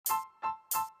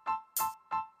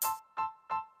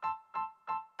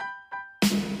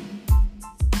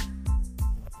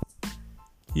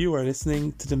You are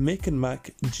listening to the Mick and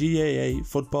Mac GAA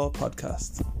Football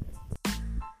Podcast.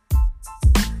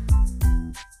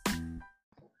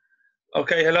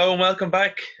 Okay, hello and welcome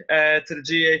back to the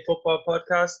GAA Football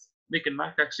Podcast. Mick and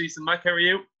Mac, actually. So, Mac, how are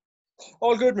you?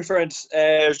 All good, my friend.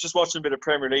 I was just watching a bit of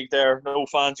Premier League there. No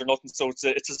fans or nothing, so it's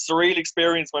a surreal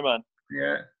experience, my man.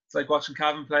 Yeah, it's like watching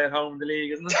Cavan play at home in the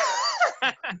league, isn't it?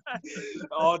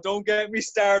 Oh, don't get me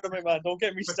started, my man. Don't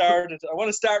get me started. I want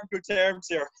to start with good terms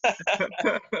here.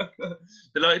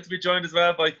 Delighted to be joined as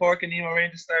well by Cork and Nemo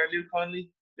Rangers star Luke Connolly.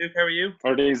 Luke, how are you?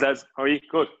 How are things, lads? How are you?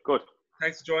 Good.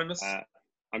 Thanks for joining us.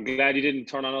 I'm glad you didn't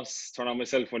turn on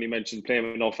myself when you mentioned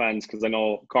playing with no fans, because I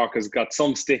know Cork has got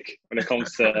some stick when it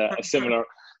comes to a similar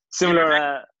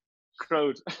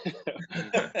crowd.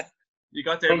 You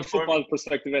got there from a before football me.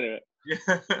 Perspective, anyway.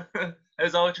 Yeah.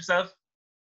 How's all with yourself?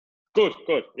 Good.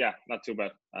 Yeah, not too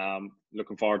bad.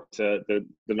 Looking forward to the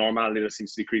normality that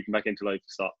seems to be creeping back into life.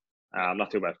 So,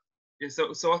 not too bad. Yeah. So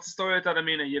what's the story with that? I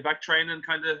mean, are you back training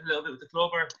kind of a little bit with the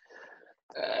club, or?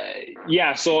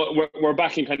 Yeah, so we're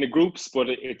back in kind of groups, but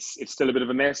it's still a bit of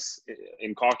a mess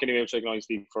in Cork anyway, which I can only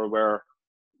speak for, where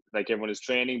like everyone is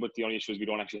training, but the only issue is we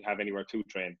don't actually have anywhere to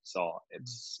train. So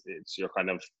it's you're kind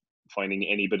of finding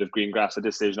any bit of green grass at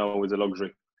this stage now is a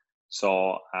luxury.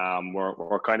 So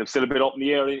we're kind of still a bit up in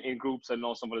the air in groups. I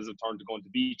know someone has turned to going to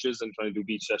beaches and trying to do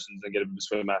beach sessions and get a bit of a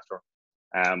swim after.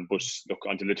 But look,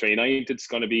 until the 29th, it's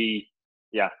going to be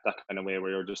that kind of way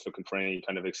where you're just looking for any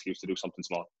kind of excuse to do something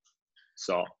small.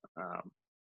 So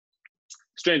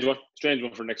strange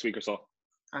one for next week or so.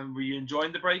 And were you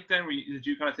enjoying the break then? Did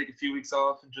you kind of take a few weeks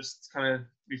off and just kind of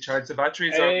recharge the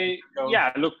batteries?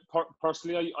 Yeah, look,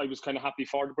 personally, I was kind of happy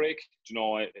for the break. You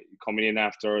know, coming in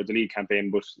after the league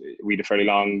campaign, but we had a fairly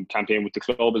long campaign with the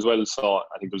club as well. So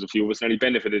I think there was a few of us nearly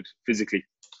benefited physically.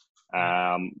 You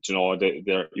know, when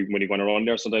you're going to run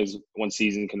there, sometimes one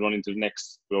season can run into the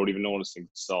next without even noticing.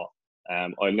 So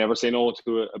I'll never say no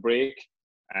to a break.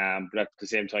 But at the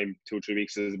same time, 2 or 3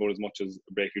 weeks is about as much as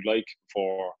a break you'd like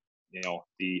before, you know,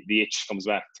 the itch comes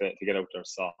back to get out there.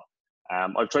 So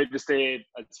I've tried to stay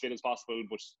as fit as possible,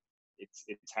 but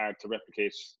it's hard to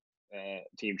replicate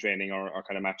team training or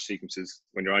kind of match sequences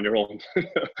when you're on your own.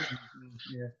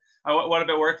 Yeah. What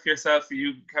about work for yourself?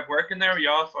 You kept working there? Were you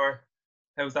off, or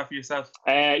how was that for yourself?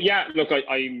 Yeah, look,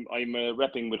 I'm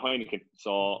repping with Heineken,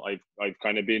 so I've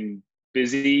kind of been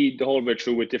busy the whole way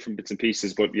through with different bits and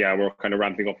pieces, but yeah, we're kind of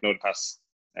ramping up now the past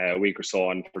week or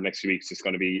so, and for the next few weeks it's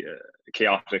going to be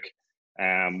chaotic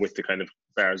with the kind of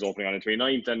bars opening on the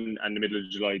 29th and the middle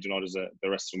of July. You know, the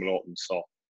rest of them will open, so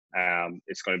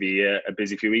it's going to be a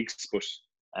busy few weeks, but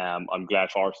I'm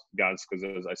glad for it, to be honest, because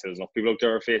as I said, there's enough people out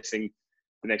there facing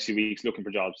the next few weeks looking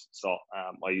for jobs, so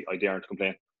I daren't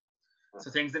complain. So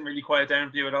things didn't really quiet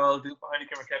down for you at all.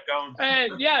 Heineken kept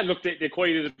going. Yeah, look, they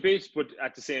quieted a bit, but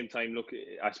at the same time, look,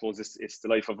 I suppose it's the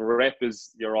life of a rep.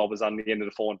 Is you're always on the end of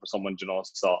the phone for someone, you know.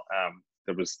 So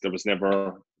there was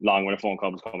never long when a phone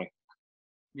call was coming.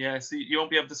 Yeah, so you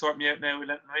won't be able to sort me out now, will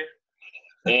it,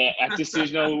 right? At this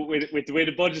stage now, with the way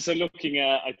the budgets are looking,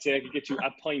 I'd say I could get you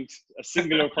a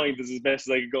singular point is as best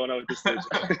as I could go now at this stage.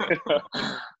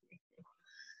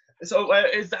 So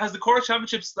has the Cork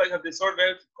Championships, like, have they sorted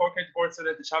out Cork County Board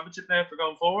sorted out the championship now for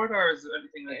going forward, or is there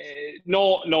anything like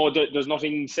No, there's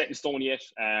nothing set in stone yet.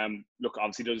 Look,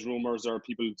 obviously there's rumours or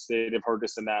people say they've heard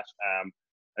this and that.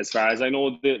 As far as I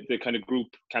know, the kind of group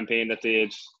campaign that they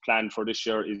had planned for this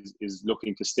year is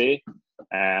looking to stay.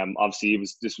 Obviously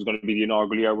this was going to be the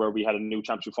inaugural year where we had a new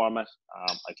championship format.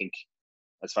 I think,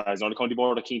 as far as I know, the county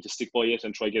board are keen to stick by it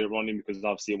and try to get it running, because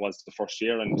obviously it was the first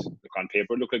year, and look, on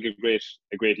paper it looked like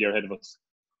a great year ahead of us.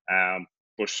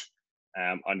 But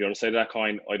on the other side of that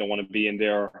coin, I don't want to be in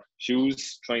their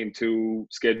shoes trying to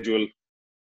schedule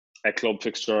a club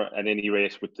fixture at any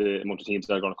rate with the amount of teams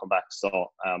that are going to come back. So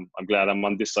I'm glad I'm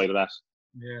on this side of that.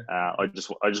 Yeah. I just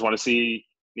want to see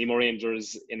Nemo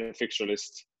Rangers in a fixture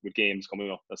list with games coming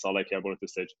up. That's all I care about at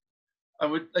this stage. I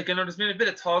know there's been a bit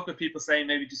of talk with people saying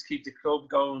maybe just keep the club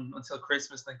going until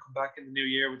Christmas and then come back in the new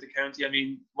year with the county. I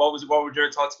mean, what would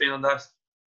your thoughts be on that?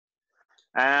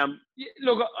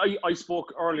 Look, I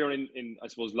spoke earlier in I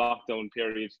suppose lockdown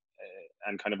period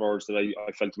and kind of urged that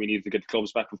I felt we needed to get the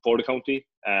clubs back before the county,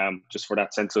 just for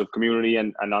that sense of community,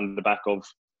 and on the back of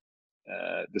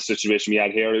the situation we had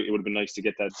here, it would have been nice to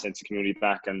get that sense of community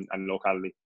back and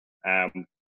locality.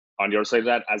 On the other side of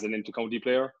that, as an inter-county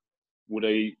player, would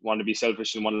I want to be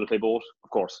selfish and want to play both?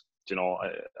 Of course. You know,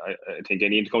 I think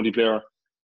any inter-county player,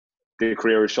 their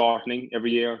career is shortening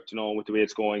every year, you know, with the way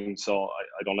it's going. So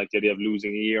I don't like the idea of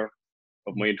losing a year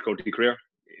of my inter-county career,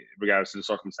 regardless of the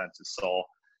circumstances. So,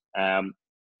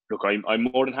 look, I'm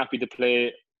more than happy to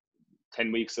play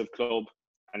 10 weeks of club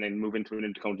and then move into an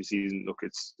inter-county season, look,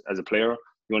 it's as a player,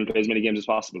 you want to play as many games as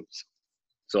possible.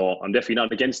 So I'm definitely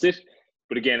not against it.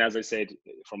 But again, as I said,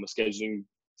 from a scheduling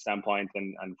standpoint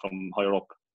and from higher up,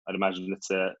 I'd imagine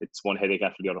it's one headache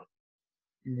after the other.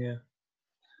 Yeah.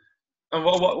 And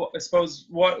what I suppose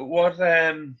what's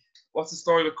the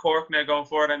story with Cork now going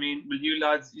forward? I mean, will you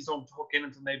lads, you don't hook in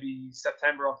until maybe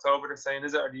September, October, they're saying,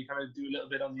 is it, or do you kind of do a little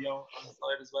bit on the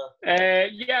side as well?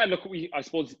 Yeah, look, I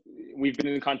suppose we've been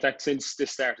in contact since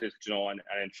this started, and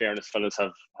in fairness, fellas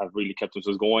have really kept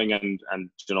us going, and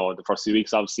the first few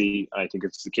weeks, obviously, I think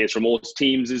it's the case for most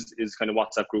teams is kind of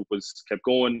WhatsApp group was kept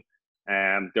going.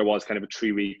 There was kind of a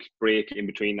 3-week break in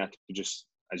between that to just,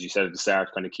 as you said at the start,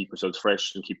 kind of keep yourselves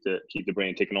fresh and keep the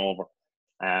brain ticking over.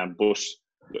 But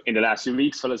in the last few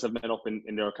weeks, fellas have met up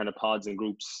in their kind of pods and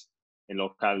groups in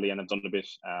locality and have done a bit.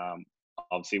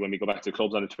 Obviously, when we go back to the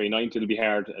clubs on the 29th, it'll be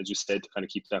hard, as you said, to kind of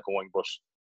keep that going. But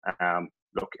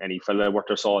look, any fella worth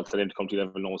their salt at inter-county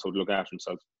level knows how to look after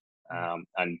himself.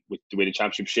 And with the way the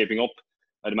championship's shaping up,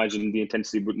 I'd imagine the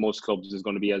intensity with most clubs is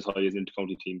going to be as high as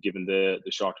inter-county team, given the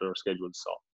shorter schedules.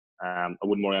 So I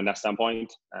wouldn't worry on that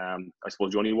standpoint. I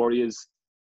suppose the only worry is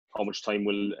how much time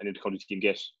will an inter-county team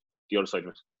get the other side of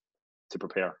it to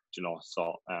prepare,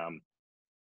 So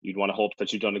you'd want to hope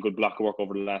that you've done a good block of work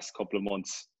over the last couple of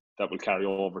months that will carry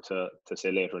over to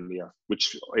say later in the year,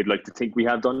 which I'd like to think we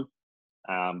have done,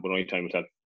 but only time will tell.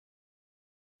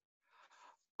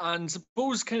 And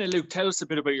suppose, kind of, Luke, tell us a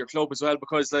bit about your club as well,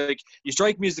 because you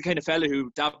strike me as the kind of fella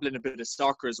who dabble in a bit of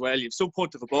soccer as well. You've some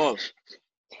point of a ball.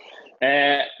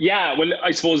 Yeah, well,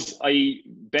 I suppose I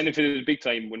benefited big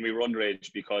time when we were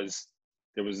underage, because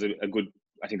there was a good,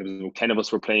 I think there was about 10 of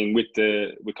us were playing with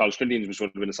College Corinthians, which would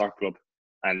have been a soccer club,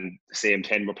 and the same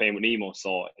 10 were playing with Nemo.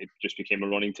 So it just became a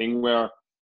running thing where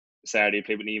Saturday you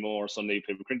play with Nemo, or Sunday you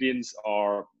play with Corinthians,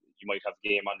 or you might have a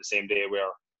game on the same day where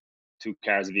 2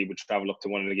 cars of you would travel up to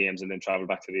one of the games and then travel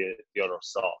back to the other.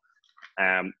 So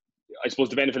I suppose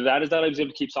the benefit of that is that I was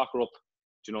able to keep soccer up,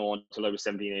 until I was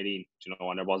 17, 18,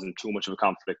 and there wasn't too much of a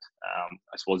conflict.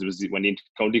 I suppose it was when the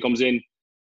inter-county comes in,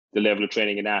 the level of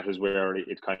training in that is where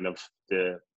it kind of,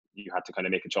 you had to kind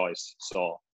of make a choice.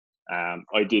 So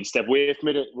I did step away from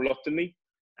it reluctantly.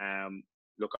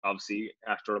 Look, obviously,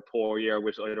 after a poor year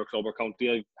with either club or county,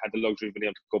 I had the luxury of being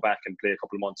able to go back and play a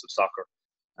couple of months of soccer.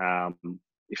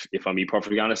 If I'm being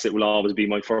perfectly honest, it will always be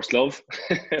my first love.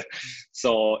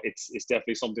 So it's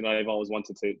definitely something I've always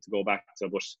wanted to go back to.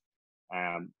 But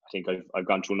I think I've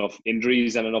gone through enough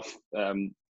injuries and enough,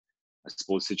 I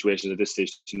suppose, situations at this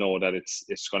stage to know that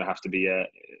it's going to have to be a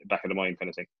back of the mind kind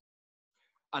of thing.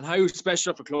 And how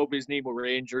special of a club is Nemo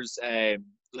Rangers,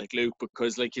 Luke?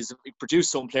 Because he's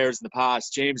produced some players in the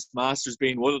past, James Masters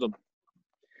being one of them.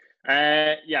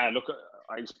 Yeah, look,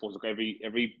 I suppose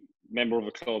every member of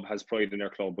a club has pride in their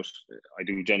club, but I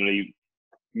do generally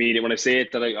mean it when I say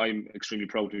it that I'm extremely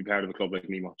proud to be part of a club like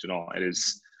Nemo. It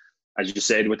is, as you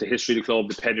said, with the history of the club,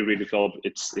 the pedigree of the club,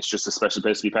 it's just a special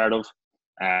place to be part of.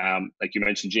 Like you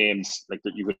mentioned, James,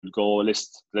 you could go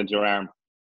list plenty your arm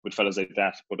with fellas like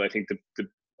that. But I think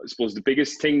I suppose the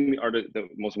biggest thing, or the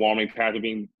most warming part of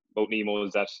being about Nemo,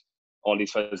 is that all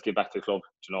these fellas give back to the club,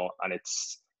 and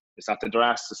it's not that they're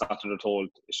asked, it's not that they're told,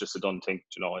 it's just a done thing,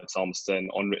 it's almost an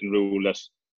unwritten rule that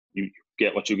you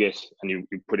get what you get and you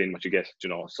put in what you get,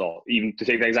 So even to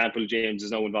take the example, James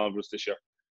is now involved with us this year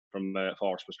from a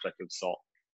forwards perspective. So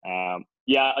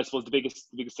yeah, I suppose the biggest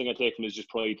thing I take from is just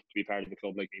pride to be part of the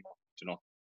club like Nemo,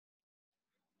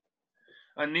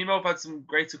 And Nemo have had some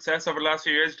great success over the last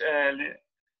few years.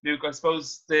 Luke, I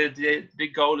suppose the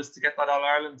big goal is to get that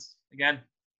All-Ireland again.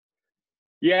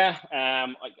 Yeah,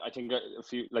 I think a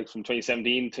few, from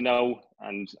 2017 to now,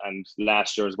 and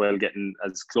last year as well, getting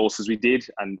as close as we did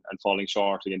and falling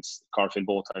short against Corfin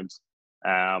both times.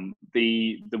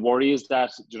 The worry is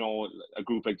that a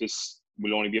group like this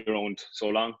will only be around so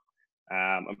long,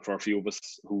 and for a few of us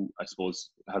who I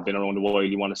suppose have been around a while,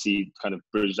 you want to see kind of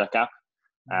bridge that gap.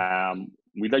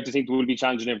 We'd like to think we'll be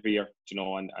challenging every year,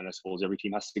 and I suppose every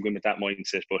team has to go in with that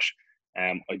mindset. But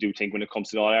I do think when it comes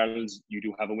to the All-Irelands, you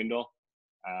do have a window,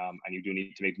 and you do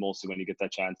need to make the most of when you get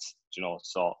that chance,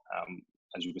 So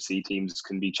as you can see, teams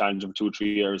can be challenging for 2 or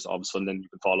 3 years. All of a sudden, then you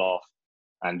can fall off,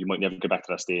 and you might never get back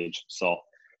to that stage. So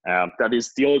that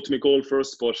is the ultimate goal for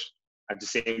us. But at the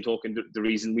same token, the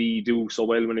reason we do so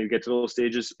well when we get to those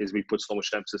stages is we put so much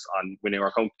emphasis on winning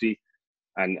our county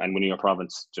and winning our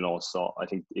province, So I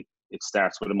think it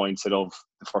starts with a mindset of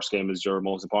the first game is your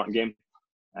most important game,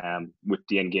 with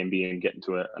the end game being getting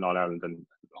to an All-Ireland and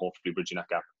hopefully bridging that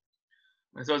gap.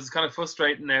 So it's kind of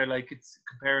frustrating now, it's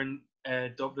comparing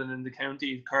Dublin and the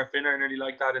county. Corfin are nearly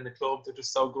like that in the club. They're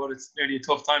just so good. It's nearly a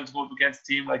tough time to go up against a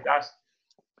team like that.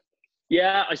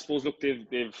 Yeah, I suppose. Look, they've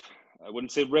I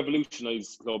wouldn't say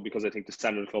revolutionised the club, because I think the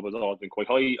standard of the club has always been quite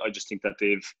high. I just think that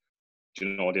they've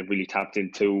really tapped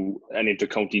into an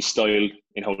inter-county style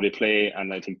in how they play,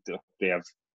 and I think they have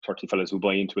 30 fellas who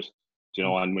buy into it.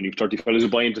 And when you've 30 fellas who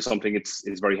buy into something, it's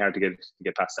very hard to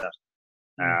get past that.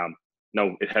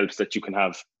 Now it helps that you can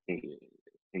have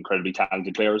incredibly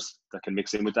talented players that can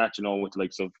mix in with that. With the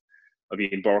likes of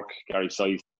Ian Burke, Gary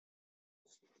Scythe.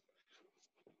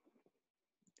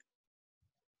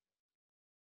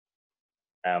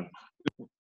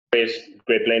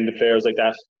 Great blend of players like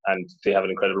that, and they have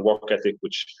an incredible work ethic,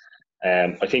 which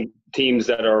I think teams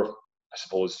that are, I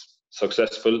suppose,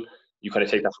 successful, you kind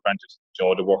of take that for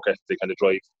granted. The work ethic kind of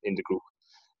drive in the group.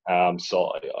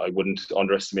 So I wouldn't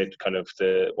underestimate kind of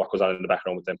what goes on in the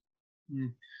background with them.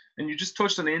 And you just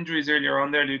touched on injuries earlier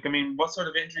on there, Luke. I mean, what sort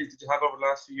of injuries did you have over the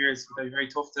last few years? Were they very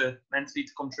tough to mentally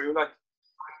to come through?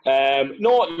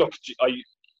 No, look,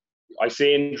 I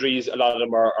say injuries. A lot of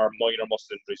them are minor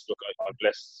muscle injuries. Look, I'm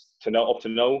blessed to know, up to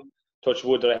now, touch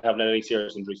wood, that I haven't had any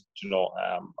serious injuries.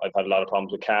 I've had a lot of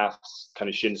problems with calves, kind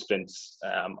of shin splints.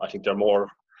 I think they're more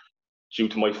due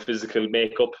to my physical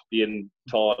makeup, being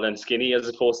tall and skinny, as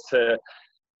opposed to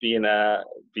being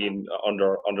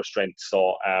under strength.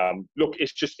 So look,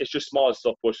 it's just small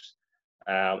stuff, but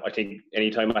I think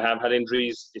anytime I have had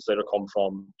injuries, it's either come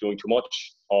from doing too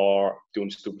much or doing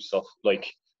stupid stuff,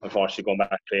 like unfortunately going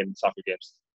back playing soccer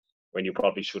games when you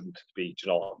probably shouldn't be,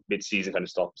 mid-season kind of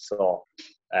stuff. So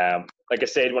like I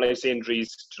said, when I say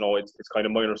injuries, it's kind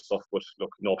of minor stuff, but look,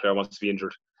 no player wants to be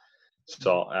injured.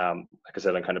 So like I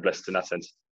said, I'm kind of blessed in that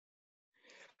sense.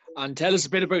 And tell us a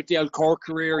bit about the Cork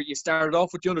career. You started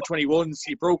off with the under-21s.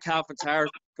 You broke Halfman's heart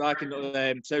back in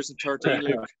 2013,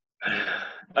 Luke.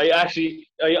 I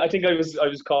think I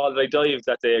was called. I dived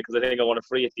that day because I think I won a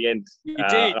free at the end. You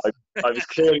did. I was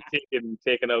clearly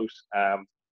taken out.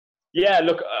 Yeah,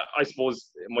 look, I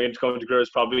suppose my inter-county career is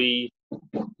probably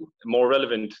more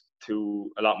relevant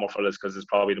to a lot more fellas because it's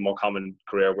probably the more common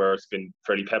career where it's been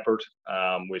fairly peppered,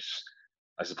 with,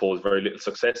 I suppose, very little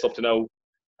success up to now.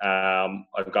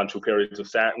 I've gone through periods of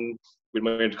starting with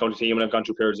my inter-county team, and I've gone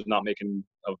through periods of not making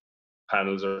of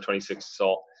panels or 26.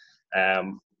 So,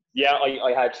 yeah,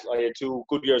 I had 2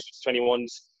 good years with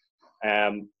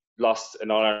 21s. Lost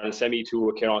an All-Ireland semi to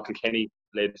a Kieran Kilkenny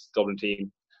led Dublin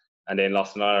team, and then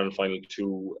lost an All-Ireland final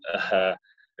to a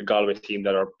Galway team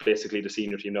that are basically the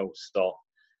senior team now. So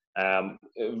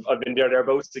I've been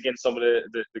thereabouts against some of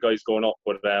the guys going up,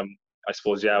 but I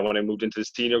suppose, yeah, when I moved into the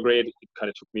senior grade, it kind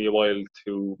of took me a while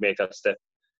to make that step.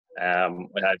 I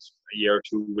had a year or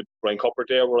two with Brian Cuppert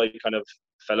there where I kind of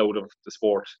fell out of the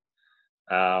sport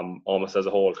almost as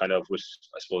a whole, kind of with,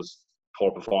 I suppose,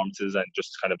 poor performances and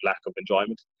just kind of lack of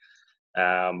enjoyment.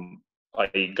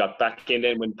 I got back in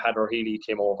then when Pat O'Healy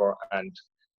came over, and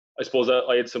I suppose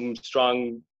I had some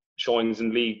strong showings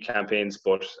in league campaigns,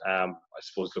 but I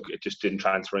suppose, look, it just didn't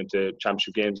transfer into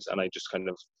championship games, and I just kind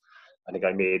of, I think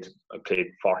I played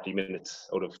 40 minutes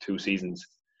out of 2 seasons.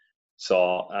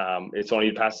 So it's only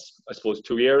the past, I suppose,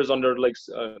 2 years under the likes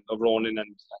of Ronan,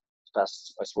 and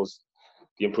past, I suppose,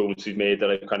 the improvements we've made, that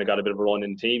I've kind of got a bit of a run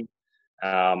in the team,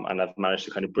 and I've managed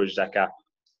to kind of bridge that gap.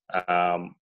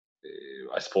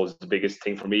 I suppose the biggest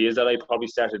thing for me is that I probably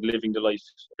started living the life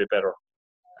a bit better.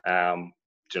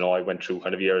 I went through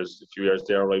kind of a few years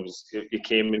there where it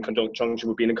came in conjunction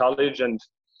with being in college and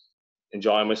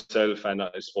enjoying myself, and I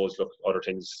suppose, look, other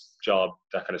things, job,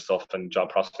 that kind of stuff, and job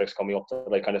prospects coming up,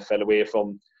 that I kind of fell away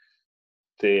from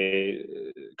the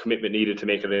commitment needed to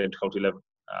make it into county level.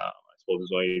 I suppose it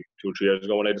was only 2 or 3 years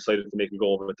ago when I decided to make a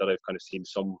go of it that I've kind of seen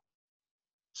some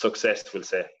success, we'll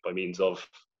say, by means of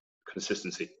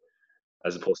consistency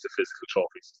as opposed to physical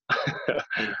trophies.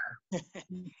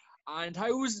 And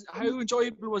how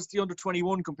enjoyable was the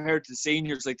under-21 compared to the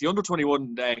seniors? Like the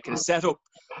under-21 kind of setup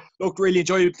looked really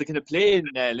enjoyable to kind of play in,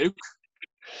 Luke.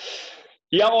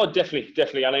 Yeah,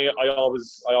 definitely. And I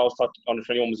always thought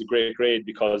under-21 was a great grade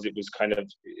because it was kind of,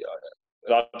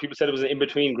 a lot of people said it was an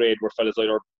in-between grade where fellas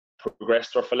either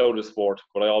progressed or fell out of the sport,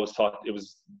 but I always thought it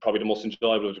was probably the most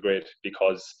enjoyable of the grade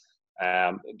because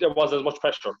there wasn't as much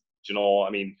pressure. I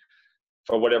mean,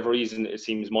 for whatever reason, it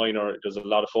seems minor. There's a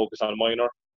lot of focus on minor.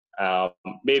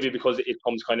 Maybe because it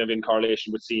comes kind of in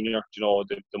correlation with senior.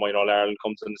 The minor All-Ireland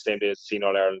comes on the same day as senior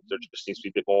All-Ireland. There just seems to be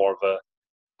a bit more of a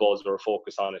buzz or a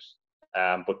focus on it.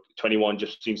 But 21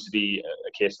 just seems to be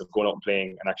a case of going out and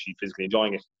playing and actually physically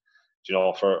enjoying it.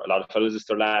 For a lot of fellas, it's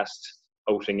their last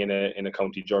outing in a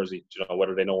county jersey,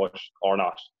 whether they know it or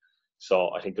not.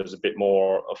 So I think there's a bit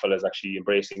more of fellas actually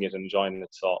embracing it and enjoying it.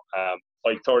 So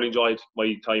I thoroughly enjoyed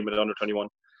my time at under 21.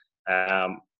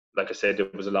 Like I said, there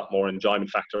was a lot more enjoyment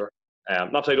factor.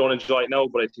 Not that I don't enjoy it now,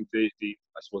 but I think the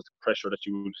I suppose the pressure that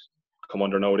you would come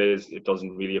under nowadays, it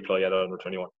doesn't really apply at under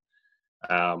 21.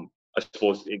 I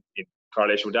suppose in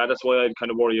correlation with that, that's why I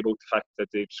kind of worry about the fact that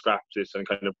they've scrapped it and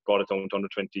kind of brought it down to under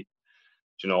 20.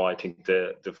 I think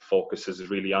the focus is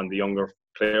really on the younger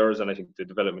players, and I think the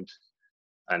development.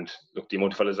 And look, the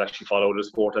amount of fellas actually follow the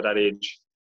sport at that age,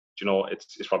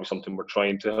 it's probably something we're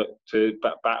trying to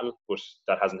battle, but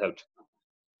that hasn't helped.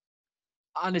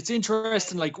 And it's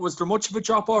interesting, like, was there much of a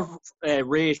drop-off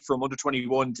rate from under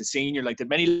 21 to senior? Like, did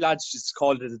many lads just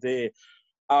call it a day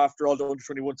after all the under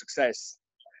 21 success?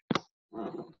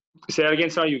 Say that again,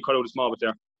 sorry, you cut out a small bit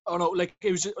there. Oh no, like,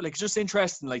 it was just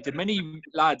interesting. Like, did many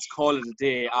lads call it a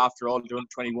day after all the under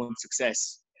 21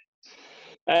 success?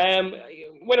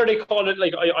 Whether they call it,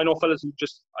 like, I know fellas who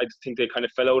I think they kind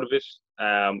of fell out of it.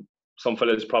 Some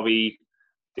fellas probably,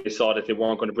 they saw that they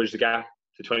weren't going to bridge the gap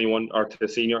to 21 or to the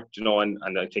senior,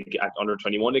 and I think at under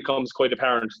 21 it becomes quite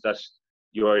apparent that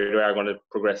you are going to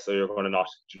progress or you're going to not.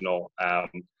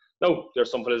 No,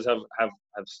 there's some fellas have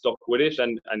stuck with it,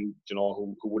 and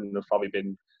who wouldn't have probably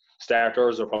been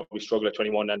starters or probably struggle at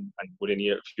 21, and within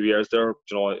a few years they're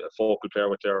a focal player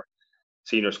with their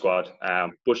senior squad.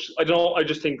 But I don't know, I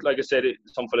just think, like I said,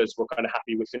 some fellas were kind of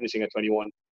happy with finishing at 21,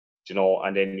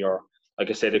 and then like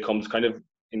I said, it comes kind of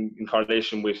in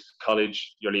correlation with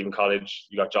college. You're leaving college,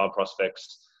 you got job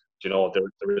prospects, there is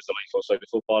a life outside of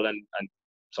football, and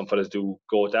some fellas do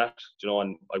go with that,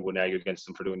 and I wouldn't argue against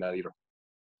them for doing that either.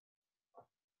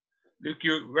 Luke,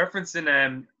 you're referencing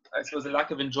I suppose a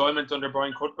lack of enjoyment under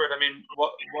Brian Cuthbert. I mean,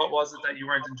 what was it that you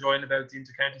weren't enjoying about the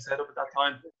inter-county setup at that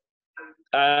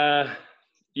time?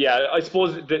 Yeah, I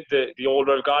suppose the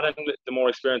older I've gotten, the more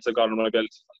experience I've got on my belt,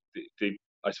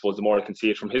 I suppose the more I can see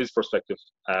it from his perspective.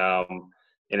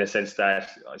 In a sense that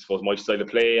I suppose my style of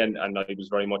play, and I was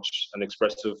very much an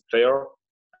expressive player,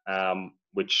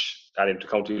 which at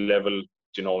inter-county level,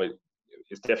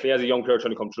 it's definitely, as a young player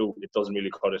trying to come through, it doesn't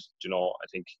really cut it. I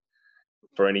think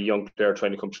for any young player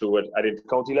trying to come through at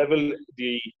inter-county level,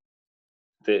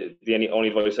 the only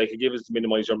advice I could give is to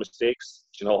minimise your mistakes.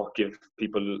 Give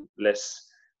people less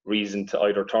reason to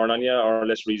either turn on you or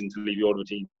less reason to leave you out of the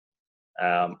team.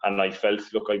 And I felt,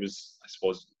 look, I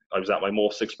suppose I was at my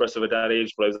most expressive at that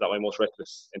age, but I was at my most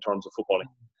reckless in terms of footballing.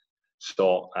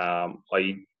 So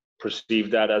I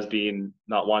perceived that as being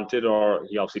not wanted, or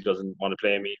he obviously doesn't want to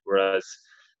play me. Whereas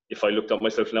if I looked at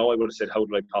myself now, I would have said, how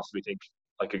did I possibly think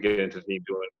I could get into the team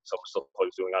doing some stuff I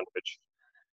was doing on the pitch?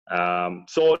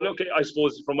 So look, I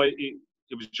suppose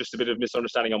it was just a bit of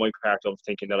misunderstanding on my part of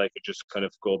thinking that I could just kind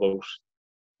of go about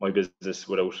my business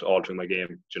without altering my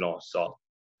game, So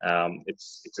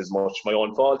it's as much my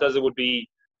own fault as it would be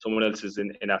someone else's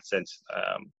in that sense.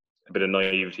 A bit of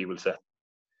naivety, we'll say.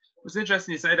 It's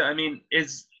interesting you say that. I mean,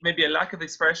 is maybe a lack of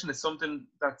expression is something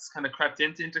that's kind of crept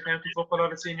into inter-county football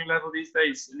at a senior level these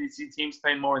days? And you see teams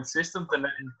playing more in system than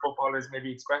letting footballers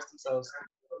maybe express themselves?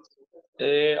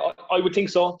 I would think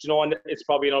so, and it's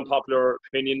probably an unpopular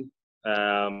opinion.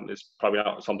 It's probably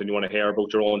not something you want to hear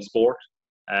about your own sport.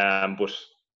 But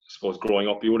I suppose growing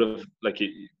up, you would have,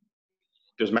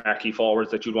 there's marquee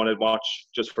forwards that you'd want to watch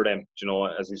just for them.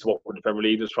 As we spoke with the Premier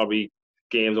League, there's probably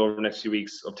games over the next few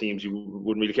weeks of teams you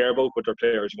wouldn't really care about, but they're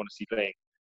players you want to see playing.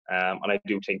 And I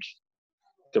do think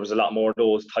there was a lot more of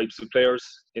those types of players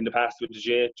in the past with the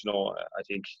J. I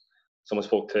think someone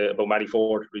spoke about Matty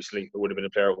Ford recently, who would have been a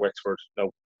player at Wexford. Now,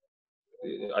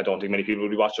 I don't think many people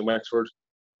would be watching Wexford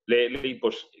lately,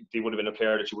 but he would have been a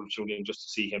player that you would have tuned in just to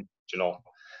see him.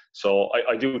 So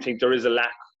I do think there is a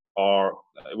lack, or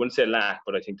I wouldn't say lack,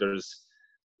 but I think there's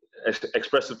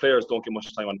expressive players don't get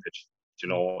much time on the pitch.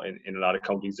 In a lot of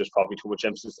counties, there's probably too much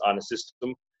emphasis on a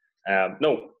system.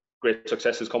 No, great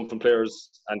successes come from players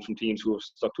and from teams who have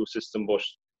stuck to a system, but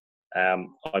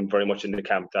I'm very much in the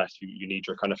camp that you need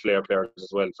your kind of flair players as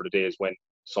well for the days when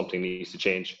something needs to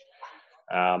change.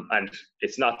 And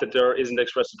it's not that there isn't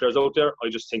expressive players out there. I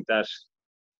just think that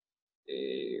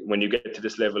when you get to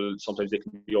this level, sometimes they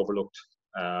can be overlooked.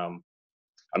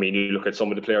 I mean, you look at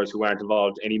some of the players who aren't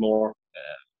involved anymore.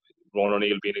 Ron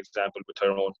O'Neill being an example with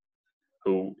Tyrone,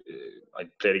 who I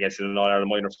played against in an All-Ireland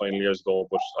minor final years ago,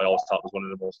 but I always thought was one of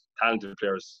the most talented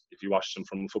players if you watched him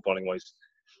from footballing wise.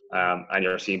 And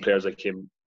you're seeing players like him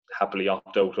happily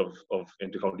opt out of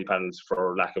inter-county panels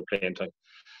for lack of playing time.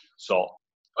 So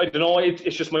I don't know.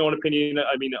 It's just my own opinion.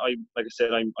 I mean, like I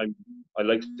said, I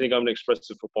like to think I'm an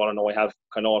expressive footballer. Now I have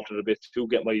kind of altered a bit to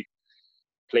get my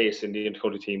place in the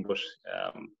inter-county team, but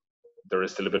there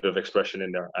is still a bit of expression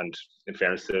in there. And in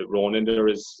fairness to Ronan, there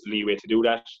is leeway to do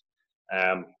that.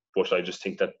 But I just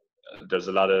think that there's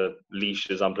a lot of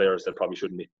leashes on players that probably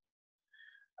shouldn't be.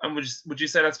 And would you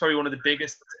say that's probably one of the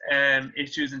biggest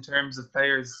issues in terms of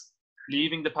players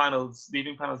leaving panels? They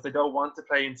don't want to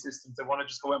play in systems. They want to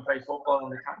just go and play football,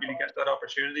 and they can't really get that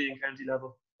opportunity in county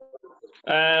level.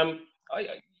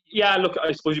 Yeah, look,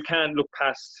 I suppose you can look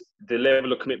past the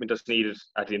level of commitment that's needed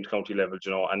at the inter-county level,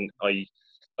 you know, and I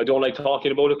don't like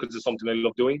talking about it because it's something I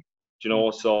love doing, you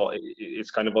know, so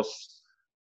it's kind of us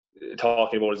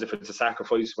talking about it as if it's a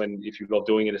sacrifice, when if you love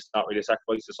doing it, it's not really a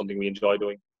sacrifice, it's something we enjoy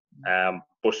doing.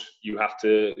 But you have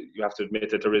to admit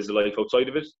that there is a life outside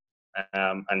of it,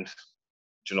 and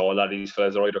you know, a lot of these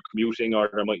fellas are either commuting or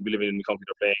they might be living in the country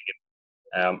they're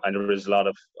playing in, and there is a lot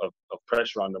of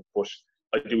pressure on them. But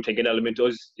I do think an element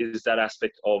is that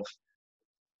aspect of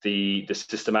the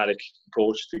systematic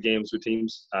approach to games with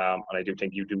teams, and I do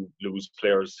think you do lose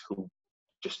players who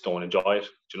just don't enjoy it.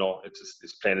 You know,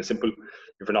 it's plain and simple.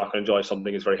 If you're not going to enjoy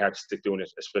something, it's very hard to stick doing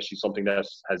it, especially something that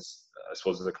has, I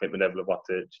suppose, the commitment level of what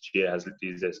the GA has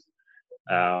these days.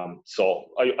 So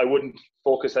I wouldn't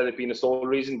focus on it being a sole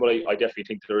reason, but I definitely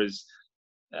think there is,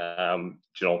 you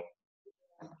know,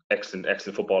 excellent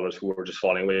footballers who are just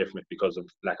falling away from it because of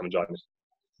lack of enjoyment.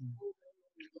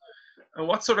 And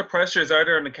what sort of pressures are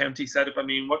there in the county setup? I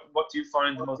mean, what do you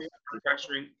find the most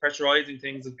pressurizing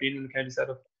things of being in the county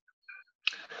setup?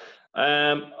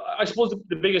 I suppose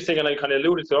the biggest thing, and I kind of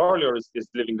alluded to earlier, is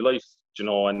living the life, you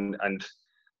know, and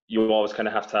you always kind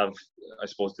of have to have, I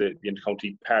suppose, the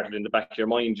inter-county part in the back of your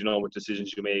mind, you know, with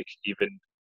decisions you make,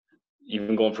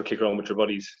 even going for kick around with your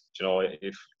buddies. You know,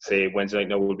 if say Wednesday night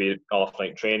now would be an off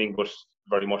night training, but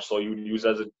very much so you'd use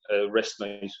as a rest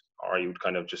night, or you'd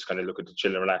kind of look at the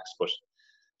chill and relax. But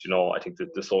you know, I think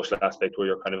that the social aspect where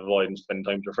you're kind of avoiding spending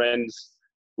time with your friends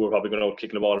who are probably going out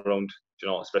kicking the ball around, you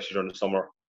know, especially during the summer,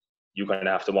 you kind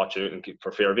of have to watch it and keep,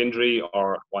 for fear of injury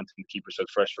or wanting to keep yourself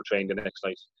fresh for training the next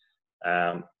night.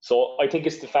 So I think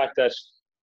it's the fact that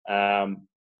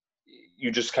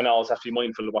you just kind of always have to be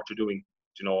mindful of what you're doing,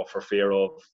 you know, for fear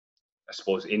of, I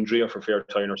suppose, injury or for fear of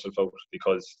tiring yourself out.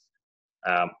 Because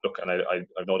look, and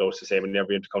I've no doubt to say, in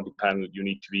every inter-county panel, you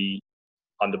need to be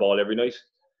on the ball every night.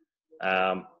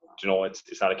 You know,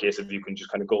 it's not a case of you can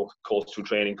just kind of go coast through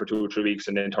training for 2 or 3 weeks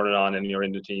and then turn it on and you're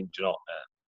in the team. You know,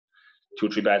 2 or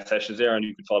 3 bad sessions there and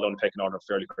you can fall down the pecking order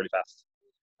fairly fast.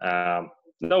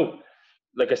 No,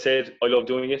 like I said, I love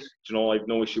doing it. You know, I have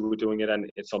no issue with doing it, and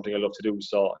it's something I love to do.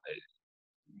 So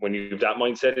when you have that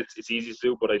mindset, it's easy to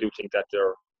do. But I do think that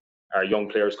there are young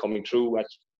players coming through at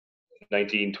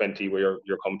 19, 20, where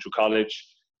you're coming through college.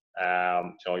 You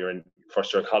know, you're in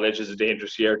first year of college is a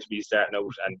dangerous year to be starting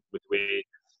out, and with the way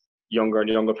younger and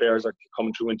younger players are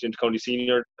coming through into county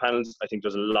senior panels, I think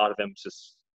there's a lot of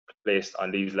emphasis placed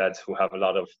on these lads who have a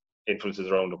lot of influences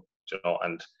around them. You know,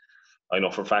 and I know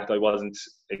for a fact I wasn't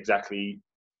exactly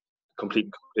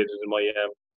completely completed in my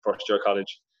first year of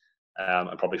college.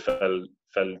 I probably fell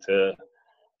to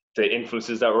the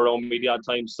influences that were around me the odd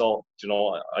time. So, you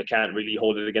know, I can't really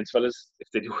hold it against fellas if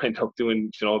they do end up doing,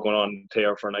 you know, going on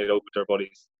tear for a night out with their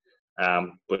buddies.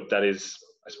 But that is,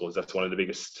 I suppose, that's one of the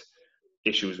biggest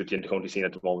issues with the inter-county scene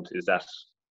at the moment, is that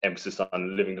emphasis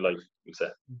on living the life, you'd say.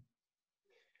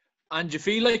 And do you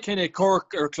feel like kind of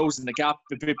Cork are closing the gap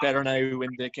a bit better now in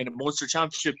the kind of Munster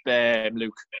Championship,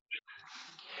 Luke?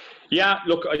 Yeah,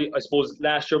 look, I suppose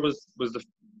last year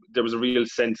there was a real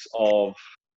sense of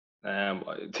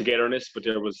togetherness, but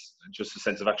there was just a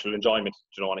sense of actual enjoyment.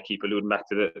 You know, and I keep alluding back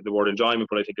to the word enjoyment,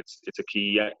 but I think it's a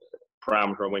key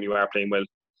parameter when you are playing well.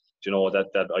 You know,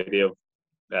 that idea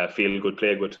of feel good,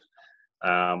 play good.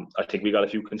 I think we got a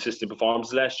few consistent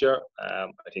performances last year. I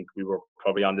think we were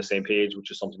probably on the same page,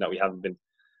 which is something that we haven't been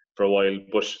for a while.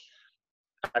 But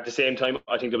at the same time,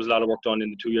 I think there was a lot of work done in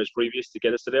the 2 years previous to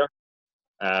get us to there.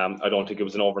 I don't think it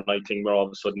was an overnight thing where all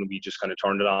of a sudden we just kind of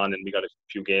turned it on and we got a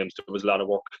few games. There was a lot of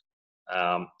work.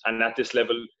 And at this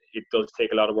level, it does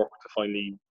take a lot of work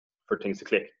for things to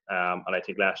click. And I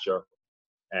think last year,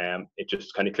 it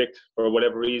just kind of clicked for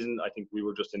whatever reason. I think we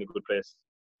were just in a good place.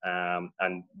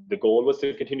 And the goal was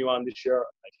to continue on this year.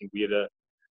 I think we had a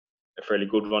fairly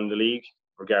good run in the league,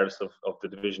 regardless of the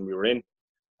division we were in.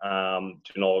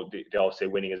 You know, they always say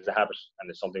winning is a habit, and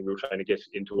it's something we were trying to get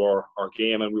into our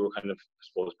game, and we were kind of, I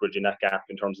suppose, bridging that gap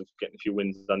in terms of getting a few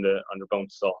wins on the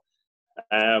bounce. So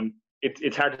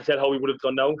it's hard to tell how we would have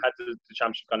done now had the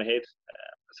championship gone ahead.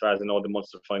 As far as I know, the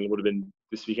Munster final would have been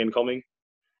this weekend coming.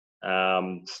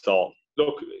 So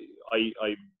look,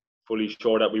 I'm fully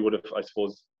sure that we would have, I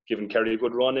suppose, given Kerry a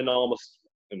good run in almost,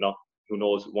 you know, who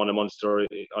knows, won a Munster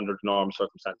under the normal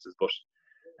circumstances. But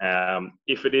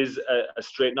if it is a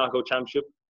straight knockout championship,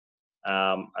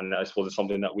 and I suppose it's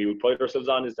something that we would pride ourselves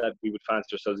on, is that we would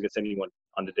fancy ourselves against anyone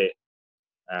on the day.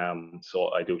 So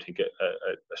I do think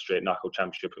a straight knockout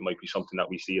championship, it might be something that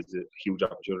we see as a huge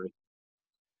opportunity.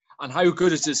 And how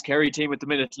good is this Kerry team at the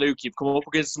minute, Luke? You've come up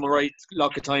against them a right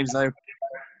lot of times now.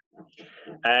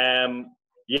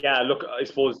 Yeah, look, I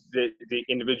suppose the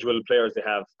individual players they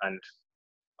have, and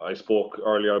I spoke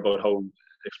earlier about how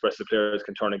expressive players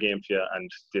can turn a game for you, and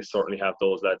they certainly have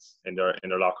those lads in their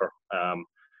locker.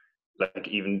 Like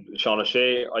even Sean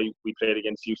O'Shea, we played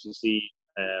against UCC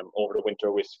over the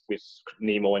winter with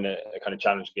Nemo in a kind of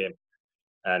challenge game,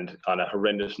 and on a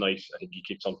horrendous night, I think he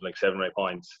kicked something like 7 or 8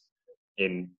 points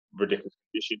in ridiculous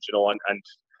conditions, and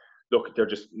look, they're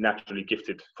just naturally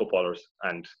gifted footballers,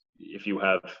 and if you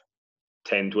have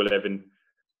 10 to 11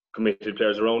 committed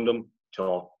players around them,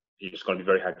 it's going to be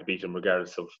very hard to beat them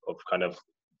regardless of kind of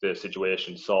the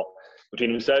situation. So between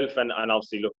himself and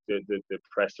obviously look the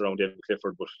press around David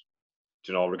Clifford, but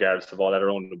regardless of all that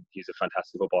around him, he's a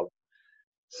fantastic footballer.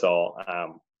 So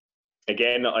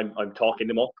again, I'm talking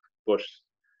them up, but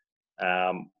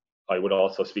I would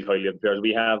also speak highly of the players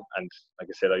we have, and like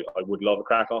I said, I would love a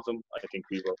crack off them. I think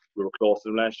we were close to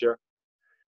them last year.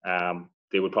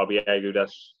 They would probably argue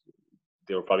that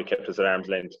they were probably kept us at arm's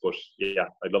length, but yeah,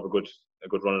 I'd love a good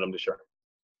run at them this year.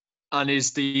 And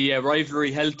is the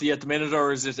rivalry healthy at the minute,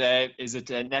 or is it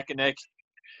neck and neck?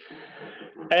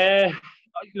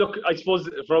 Look, I suppose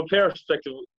from a player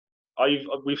perspective,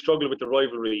 we've struggled with the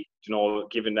rivalry,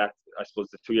 given that I suppose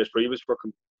the 2 years previous were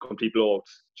complete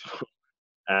blowouts,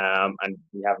 and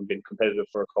we haven't been competitive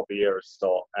for a couple of years.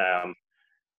 So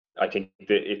I think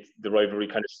the rivalry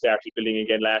kind of started building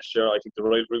again last year. I think the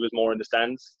rivalry was more in the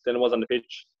stands than it was on the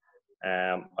pitch.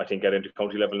 I think at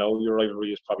inter-county level now, your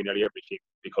rivalry is probably nearly every team,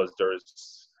 because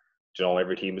there's,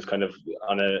 every team is kind of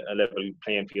on a level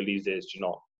playing field these days.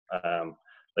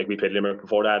 Like we played Limerick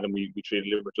before that, and we treated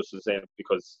Limerick just the same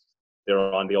because they're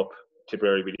on the up.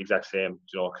 Tipperary be the exact same.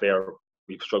 Clare,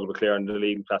 we've struggled with Clare in the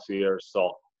league the past few years.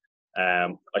 So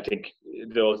I think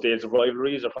those days of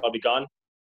rivalries are probably gone.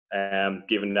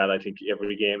 Given that I think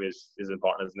every game is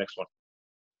important as the next one.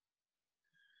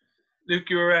 Luke,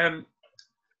 you were, I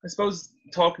suppose,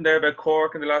 talking there about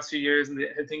Cork in the last few years and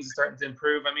how things are starting to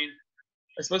improve. I mean,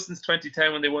 I suppose since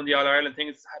 2010 when they won the All-Ireland,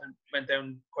 things went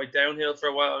down quite downhill for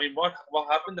a while. I mean, what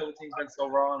happened that when things went so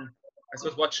wrong? I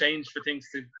suppose what changed for things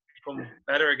to become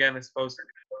better again, I suppose?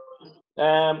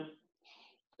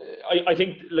 I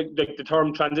think like the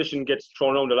term transition gets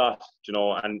thrown around a lot,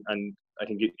 and I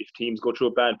think if teams go through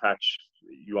a bad patch,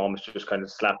 you almost just kind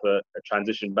of slap a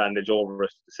transition bandage over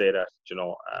it to say that,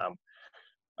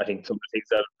 I think some of the things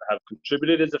that have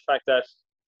contributed is the fact that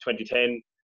 2010,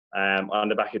 on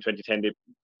the back of 2010,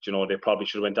 they probably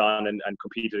should have went on and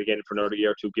competed again for another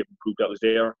year or two, given the group that was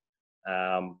there.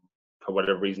 For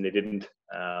whatever reason, they didn't.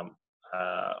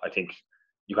 I think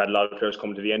you had a lot of players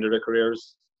coming to the end of their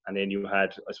careers, and then you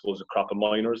had, I suppose, a crop of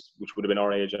minors, which would have been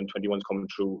our age, and 21s coming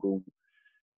through, who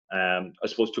I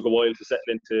suppose took a while to settle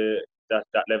into that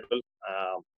level.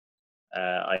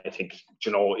 I think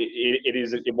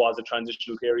it was a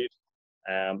transitional period.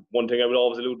 One thing I would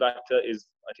always allude back to is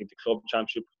I think the club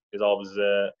championship is always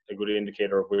a good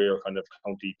indicator of where your kind of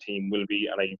county team will be,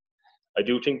 and I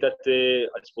do think that the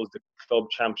club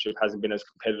championship hasn't been as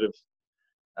competitive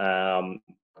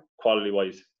quality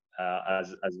wise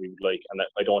as we would like, and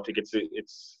I don't think it's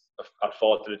at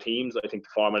fault of the teams. I think the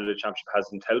format of the championship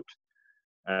hasn't helped.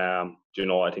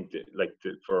 I think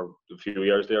for a few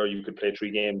years there, you could play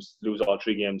 3 games, lose all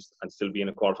 3 games, and still be in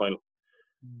a quarterfinal.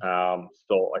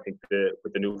 So I think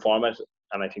with the new format,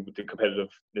 and I think with the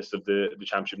competitiveness of the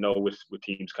championship now, with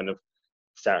teams kind of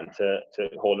starting to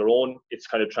hold their own, it's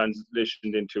kind of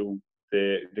transitioned into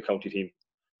the county team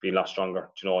being a lot stronger.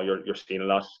 You're seeing a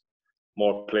lot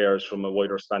more players from a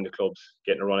wider span of clubs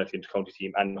getting a run at the inter-county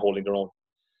team and holding their own.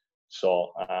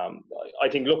 So I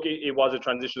think, look, it was a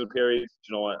transitional period,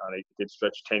 and it did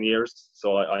stretch 10 years.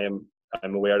 So I'm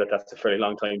aware that that's a fairly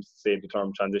long time to say the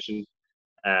term transition.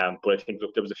 But I think,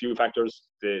 look, there was a few factors.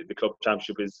 The club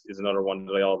championship is another one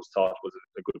that I always thought was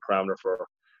a good parameter for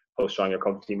how strong your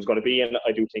county team is going to be, and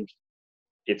I do think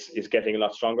it's getting a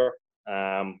lot stronger.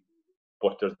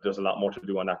 But there's a lot more to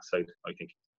do on that side, I think.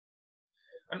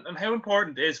 And how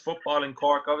important is football in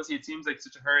Cork? Obviously, it seems like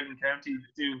such a hurling county.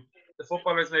 Do the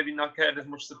footballers maybe not get as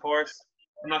much support?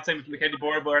 I'm not saying from the county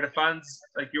board, but are the fans,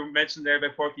 like you mentioned there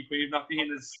about Porky Queeve not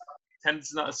being as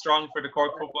attendance not as strong for the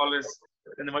Cork footballers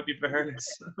than they might be for the hurlers?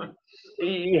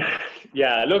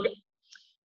 Yeah, look,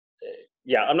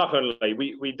 yeah, I'm not going to lie.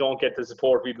 We don't get the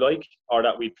support we'd like or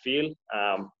that we'd feel.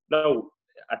 No,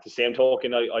 at the same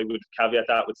token, I would caveat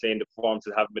that with saying the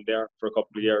performances haven't been there for a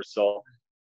couple of years. So,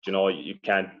 you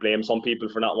can't blame some people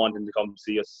for not wanting to come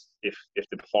see us if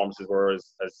the performances were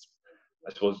as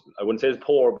I suppose I wouldn't say as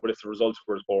poor, but if the results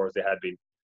were as poor as they had been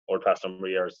over the past number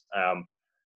of years.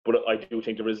 But I do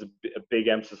think there is a big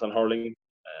emphasis on hurling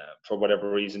for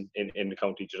whatever reason in the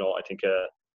county. You know, I think a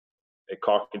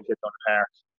Cork and Tip on the Park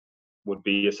would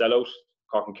be a sellout.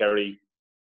 Cork and Kerry,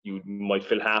 you might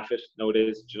fill half it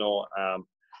nowadays. You know,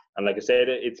 and like I said,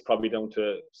 it's probably down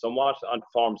to somewhat on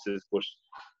performances, but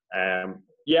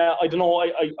yeah, I don't know.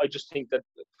 I just think that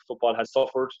football has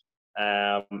suffered,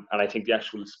 and I think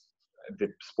the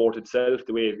sport itself,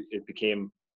 the way it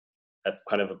became a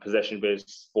kind of a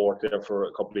possession-based sport there for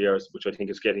a couple of years, which I think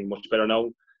is getting much better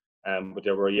now. But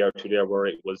there were a year or two there where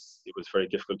it was very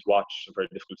difficult to watch, very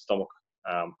difficult to stomach,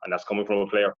 and that's coming from a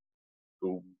player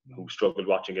who struggled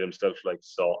watching it himself. Like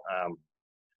so,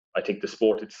 I think the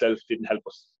sport itself didn't help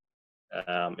us,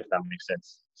 if that makes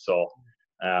sense. So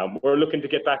we're looking to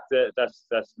get back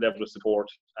that level of support,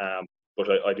 but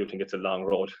I do think it's a long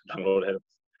road ahead of us.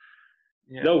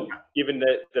 Yeah. No, given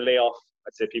the layoff,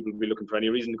 I'd say people will be looking for any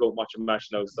reason to go watch a match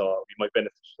now, so we might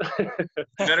benefit.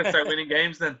 You better start winning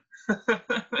games then.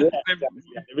 Yeah,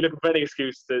 we're looking for any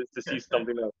excuse to see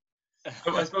something else.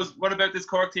 I suppose, what about this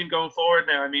Cork team going forward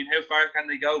now? I mean, how far can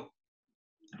they go?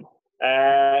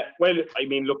 Well, I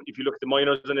mean, look, if you look at the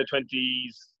minors in the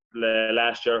 20s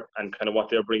last year and kind of what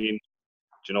they're bringing,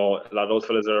 you know, a lot of those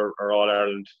fellas are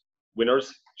All-Ireland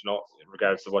winners, you know, in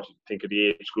regards to what you think of the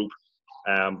age group.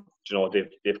 You know,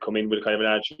 they've come in with kind of an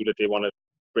attitude that they want to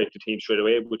break the team straight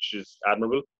away, which is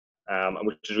admirable, and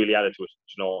which is really added to it.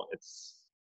 You know,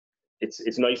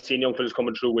 it's nice seeing young fellas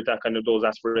coming through with that kind of those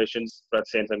aspirations, but at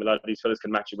the same time, a lot of these fellas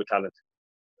can match it with talent.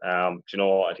 You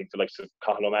know, I think the likes of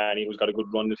Cathal O'Mahony, who's got a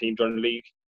good run in the team during the league,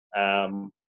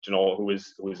 you know, who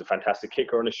is a fantastic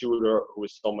kicker and a shooter, who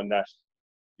is someone that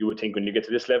you would think when you get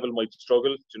to this level might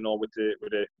struggle, you know, with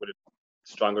a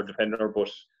stronger defender,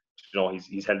 but you know,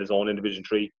 he's held his own in Division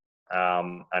 3,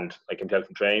 and I can tell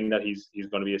from training that he's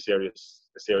going to be a serious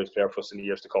player for us in the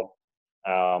years to come.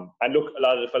 And look, a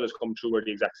lot of the fellas come through are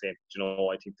the exact same. You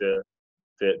know, I think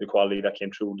the quality that came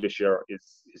through this year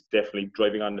is definitely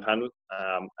driving on the panel,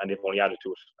 and they've only added to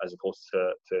it as opposed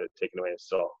to taking away.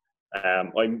 So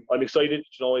I'm excited.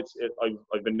 You know,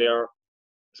 I've been there, I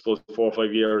suppose, 4 or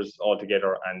 5 years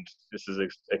altogether, and this is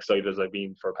excited as I've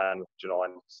been for a panel. You know,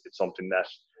 and it's something that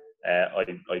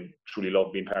I truly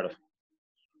love being part of.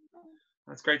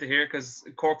 That's great to hear, because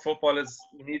Cork football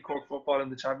we need Cork football in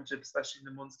the championship, especially in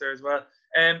the Munster as well.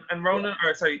 And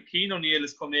Cian O'Neill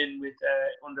has come in with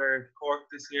under Cork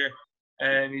this year,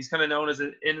 and he's kind of known as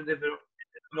an innovative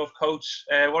enough coach.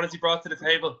 What has he brought to the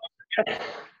table?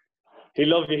 He'd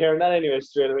love you hearing that anyway,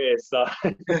 straight away. So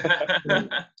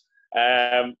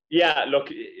yeah, look,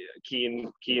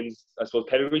 Cian's, I suppose,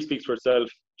 pedigree speaks for itself.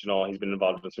 You know, he's been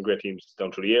involved in some great teams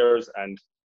down through the years, and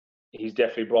he's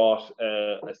definitely brought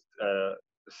a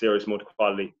serious amount of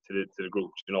quality to the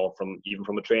group. You know, even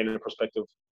from a training perspective,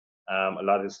 a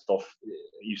lot of his stuff,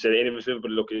 you said innovative,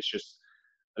 but look, it's just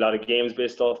a lot of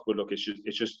games-based stuff. But look,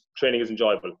 it's just training is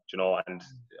enjoyable. You know, and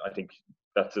I think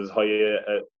that's as high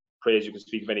a praise you can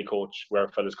speak of any coach, where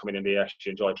fellas come in and they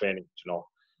actually enjoy training. You know,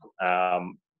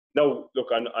 no, look,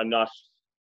 I'm not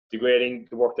degrading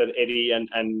the work that Eddie and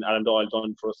Alan Doyle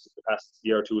done for us the past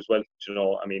year or two as well. You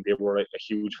know, I mean, they were a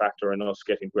huge factor in us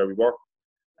getting where we were.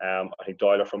 I think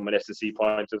Doyle, from an SSC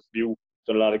point of view,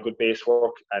 done a lot of good base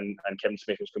work, and Kevin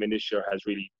Smith, who's come in this year, has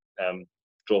really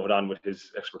drove it on with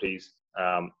his expertise.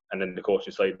 And then the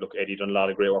coaching side, look, Eddie done a lot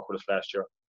of great work with us last year.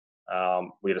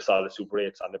 We had a solid Super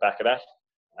 8s on the back of that,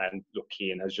 and look,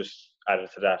 Cian has just added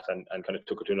to that and kind of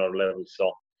took it to another level. So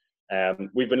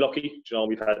we've been lucky. You know,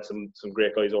 we've had some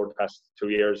great guys over the past 2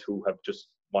 years who have just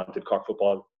wanted Cork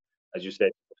football, as you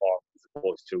said before, as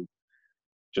opposed to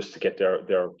just to get their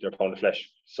pound of flesh.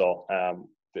 So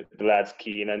the lads,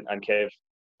 Cian and Kev,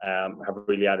 have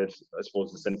really added, I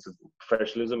suppose, a sense of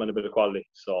professionalism and a bit of quality.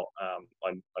 So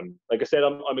I'm like I said,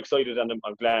 I'm excited, and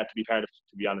I'm glad to be part of it,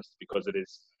 to be honest, because it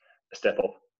is a step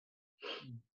up.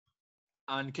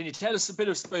 And can you tell us a bit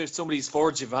about some of these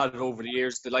forwards you've had over the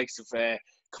years, the likes of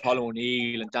Colin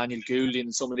O'Neill and Daniel Goulding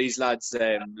and some of these lads,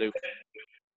 Luke?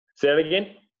 Say that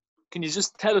again? Can you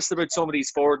just tell us about some of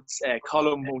these forwards,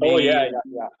 Colin O'Neill,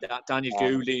 Daniel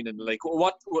Goulding, and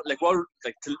what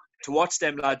to watch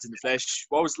them lads in the flesh?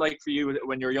 What was it like for you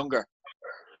when you were younger?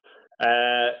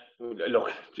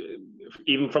 Look,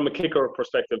 even from a kicker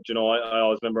perspective, you know, I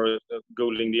always remember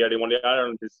Goulding the year they won the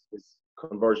Ireland. His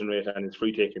conversion rate and his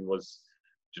free taking was,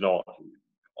 you know,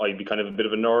 I'd be kind of a bit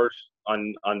of a nerd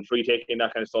on free taking,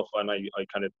 that kind of stuff, and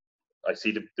I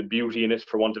see the beauty in it,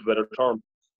 for want of a better term.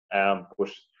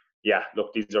 But yeah,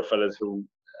 look, these are fellas who,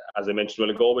 as I mentioned a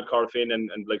while ago with Carl Finn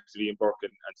and like Ian Burke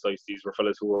and Sice, these were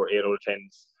fellas who were 8 out of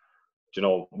 10s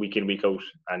week in, week out.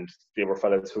 And they were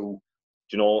fellas who,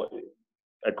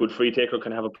 a good free taker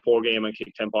can have a poor game and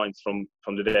kick 10 points from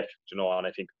the deck, and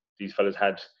I think these fellas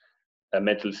had a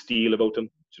mental steel about them.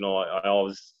 I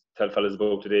always tell fellas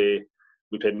about today,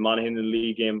 we played Monaghan in the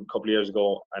league game a couple of years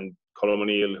ago, and Colm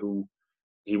O'Neill, who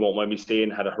he won't mind me saying,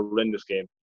 had a horrendous game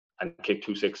and kicked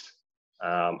 2-6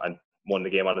 and won the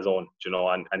game on his own,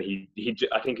 and he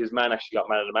I think his man actually got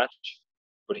man of the match,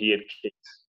 but he had kicked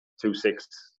 2-6,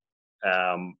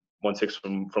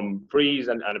 1-6 from freeze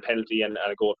and a penalty and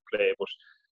a goal to play. But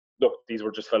look, these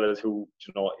were just fellas who,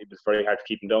 it was very hard to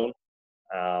keep them down.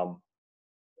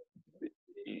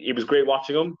 It was great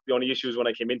watching them. The only issue was when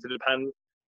I came into the panel,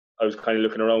 I was kind of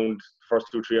looking around the first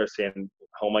 2-3 years saying,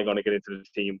 how am I going to get into the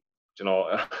team?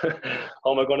 How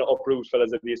am I going to uproot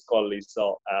fellas of these qualities?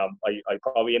 So I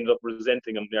probably ended up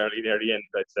resenting them near the end,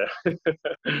 I'd say.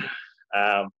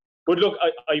 But look,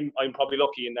 I'm probably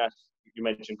lucky in that you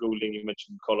mentioned Goulding, you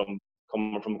mentioned Colm,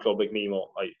 coming from a club like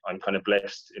Nemo. I'm kind of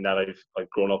blessed in that I've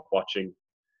grown up watching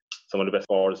some of the best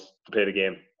forwards to play the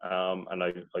game, and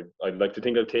I'd like to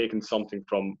think I've taken something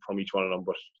from each one of them.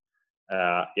 But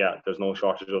there's no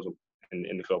shortage of them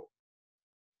in the club.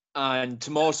 And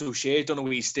Tomás O'Shea done a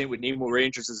wee stint with Nemo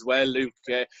Rangers as well, Luke.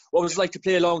 What was it like to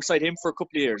play alongside him for a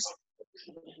couple of years?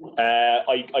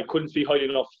 I couldn't speak highly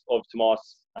enough of Tomás,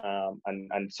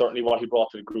 and certainly what he brought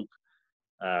to the group.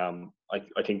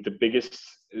 I think the biggest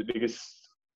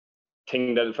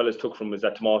thing that the fellas took from was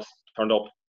that Tomás turned up,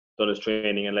 done his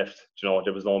training and left.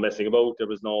 There was no messing about, there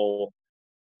was no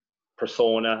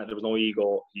persona, there was no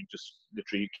ego. He just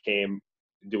literally came,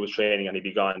 do his training, and he'd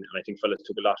be gone. And I think fellas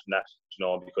took a lot from that,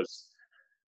 because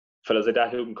fellas like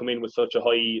that who can come in with such a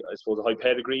high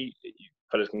pedigree,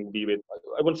 fellas can be a bit,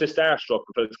 I wouldn't say starstruck,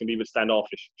 but fellas can be a bit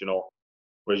standoffish,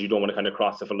 whereas you don't want to kind of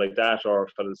cross a fella like that, or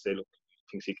fellas say, look,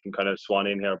 thinks he can kind of swan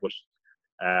in here. But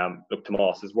look,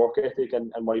 Tomás's work ethic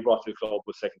and what he brought to the club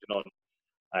was second to none.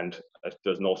 And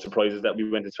there's no surprises that we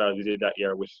went as far as we did that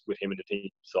year with him in the team.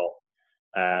 So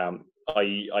I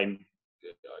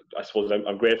suppose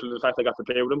I'm grateful for the fact I got to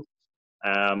play with him.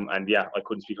 And yeah, I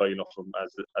couldn't speak highly enough of him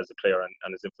as a player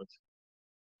and his influence.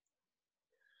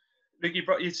 Luke,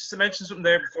 you just mentioned something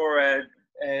there before.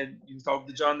 You was talking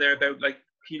to John there about like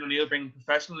Cian O'Neill bringing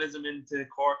professionalism into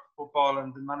Cork football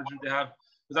and the management they have.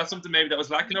 Was that something maybe that was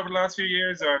lacking over the last few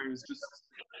years, or it was just?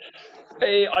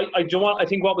 I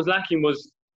think what was lacking was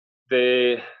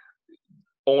the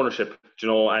ownership,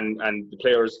 and the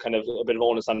players, kind of a bit of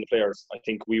onus on the players. I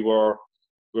think we were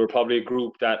probably a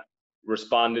group that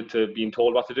responded to being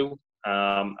told what to do,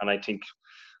 and I think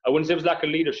I wouldn't say it was lack of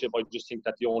leadership. I just think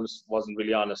that the onus wasn't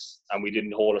really on us, and we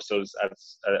didn't hold ourselves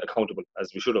as accountable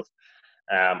as we should have.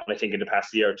 And I think in the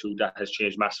past year or two that has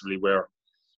changed massively. Where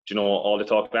all the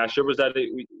talk last year was that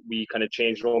we kind of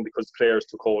changed around because players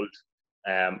took hold.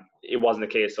 It wasn't a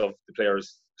case of the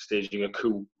players staging a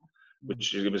coup,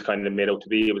 which it was kind of made out to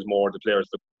be. It was more the players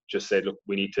that just said, look,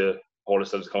 we need to hold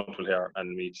ourselves accountable here, and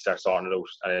we need to start sorting it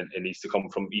out, and it needs to come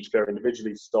from each player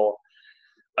individually. So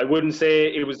I wouldn't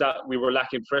say it was that we were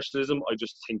lacking professionalism. I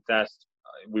just think that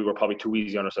we were probably too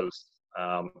easy on ourselves,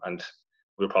 and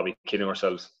we were probably kidding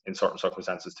ourselves in certain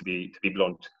circumstances, to be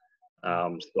blunt. So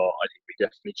I think we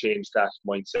definitely changed that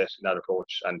mindset and that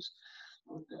approach, and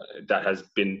that has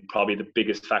been probably the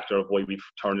biggest factor of why we've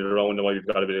turned it around and why we've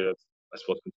got a bit of, I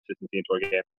suppose, consistency into our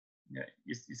game. Yeah,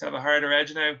 you have a harder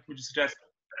edge now, would you suggest?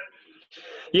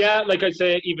 Yeah, like I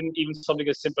say, even something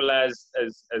as simple as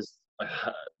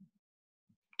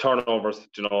turnovers,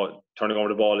 turning over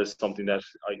the ball is something that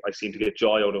I seem to get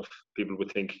joy out of, people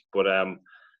would think. But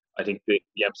I think the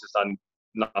emphasis on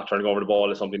not turning over the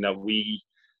ball is something that we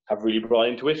have really brought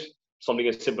into it. Something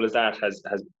as simple as that has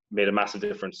made a massive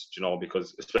difference,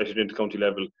 because especially in the county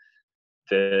level,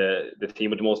 the team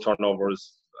with the most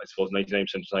turnovers, I suppose 99% of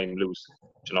the time, lose.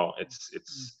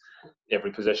 It's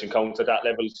every possession counts at that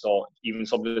level. So even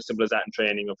something as simple as that in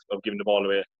training of giving the ball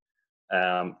away,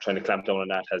 trying to clamp down on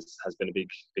that has been a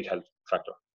big help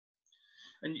factor.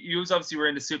 And you obviously were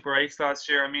in the Super 8 last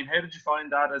year. I mean, how did you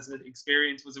find that as an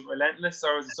experience? Was it relentless,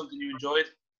 or was it something you enjoyed?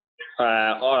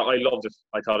 I loved it.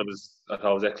 I thought it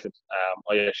was excellent.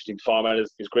 I actually think the format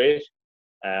is great.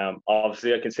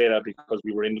 Obviously, I can say that because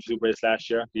we were in the Super 8 last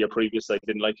year. The year previous, I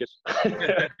didn't like it.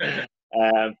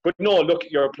 But no, look,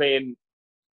 you're playing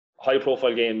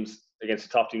high-profile games against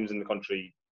the top teams in the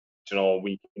country,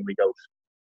 week in, week out,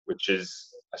 which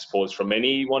is, I suppose, from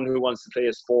anyone who wants to play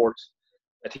a sport,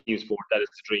 a team sport, that is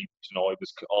the dream. It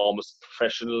was almost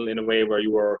professional in a way, where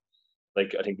you were,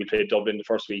 like, I think we played Dublin the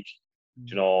first week,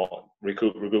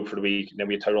 regroup for the week, and then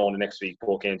we had Tyrone the next week,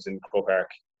 both games in Croke Park.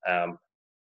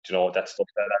 That's stuff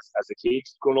that as a kid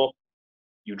growing up,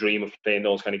 you dream of playing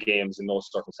those kind of games in those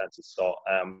circumstances. So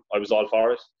I was all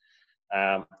for it.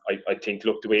 I think,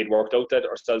 look, the way it worked out, that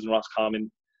ourselves and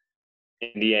Roscommon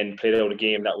in the end played out a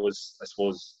game that was, I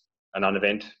suppose, a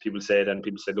non-event. People said,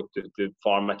 look, the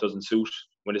format doesn't suit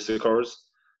when this occurs.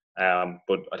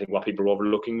 But I think what people were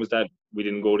overlooking was that we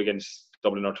didn't go against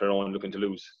Dublin or Tyrone looking to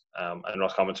lose, and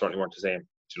Roscommon certainly weren't the same,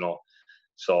 you know.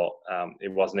 So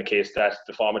it wasn't a case that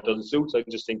the format doesn't suit. I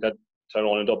just think that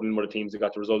Tyrone and Dublin were the teams that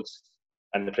got the results,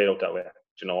 and they played out that way.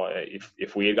 You know,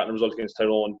 if we had gotten a result against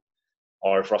Tyrone,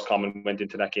 or if Roscommon went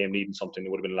into that game needing something,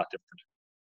 it would have been a lot different.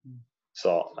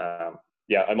 So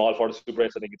yeah, I'm all for the Super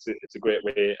 8s. I think it's a great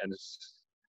way, and it's,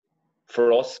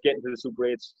 for us getting to the Super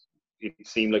 8s, it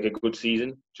seemed like a good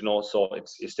season, you know. So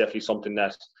it's definitely something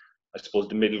that I suppose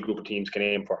the middle group of teams can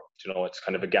aim for. You know, it's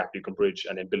kind of a gap you can bridge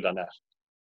and then build on that.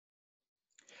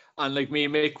 And like me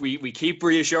and Mick, we keep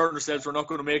reassuring ourselves we're not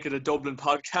going to make it a Dublin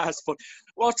podcast, but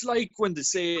what's like when they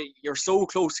say you're so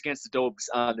close against the Dubs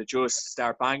and they just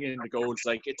start banging the goals?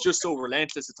 Like, it's just so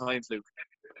relentless at times, Luke.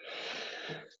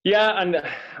 Yeah, and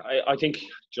I think,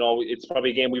 you know, it's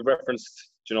probably a game we've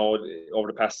referenced, you know, over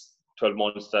the past 12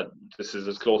 months, that this is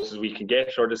as close as we can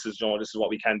get, or this is, you know, this is what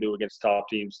we can do against top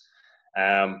teams.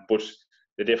 But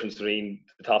the difference between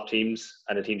the top teams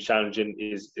and the teams challenging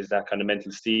is that kind of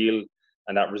mental steel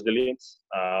and that resilience.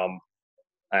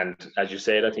 And as you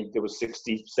said, I think there was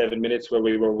 67 minutes where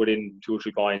we were within 2 or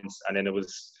 3 points, and then I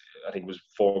think it was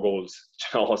 4 goals.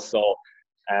 You know, so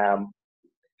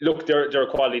look, they're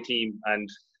a quality team, and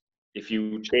if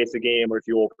you chase a game or if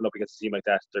you open up against a team like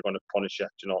that, they're going to punish you.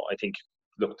 You know, I think,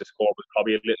 look, the score was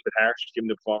probably a little bit harsh given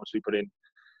the performance we put in.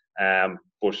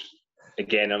 But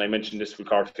again, and I mentioned this with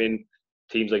Carfin,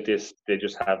 teams like this, they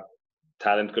just have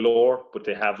talent galore, but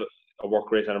they have a work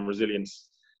rate and a resilience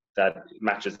that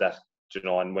matches that. You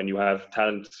know, and when you have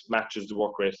talent matches the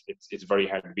work rate, it's very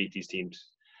hard to beat these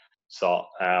teams. So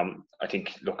I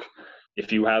think, look, if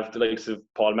you have the likes of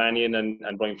Paul Mannion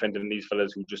and Brian Fenton and these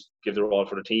fellas who just give their all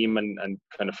for the team and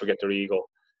kind of forget their ego,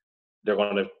 they're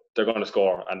going to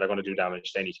score and they're going to do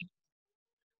damage to any team.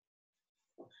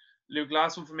 Luke,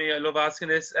 last one for me. I love asking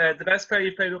this. The best player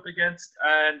you played up against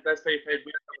and best player you played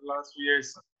with over the last few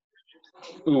years?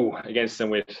 Ooh, against them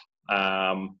with.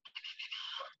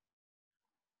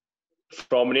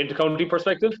 From an inter-county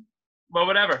perspective? Well,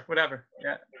 whatever.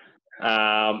 Yeah.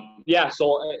 Yeah,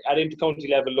 so at inter-county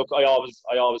level, look, I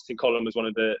always think Colin was one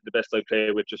of the best I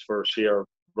played with, just for sheer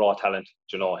raw talent.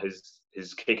 You know, his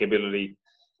kickability.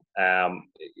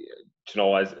 You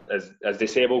know, as they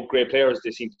say about great players,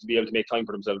 they seem to be able to make time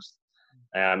for themselves.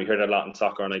 You hear that a lot in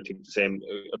soccer, and I think the same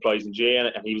applies in Jay.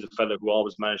 And he was a fella who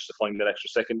always managed to find that extra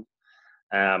second.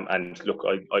 And look,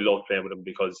 I love playing with him,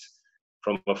 because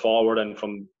from a forward and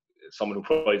from someone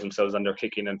who prides themselves on their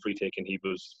kicking and free taking, he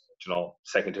was, you know,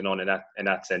 second to none in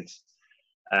that sense.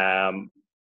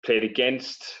 Played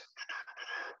against,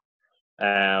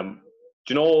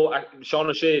 you know, Sean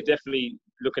O'Shea, definitely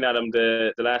looking at him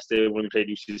the last day when we played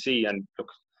UCC, and look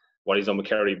what he's done with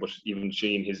Kerry, but even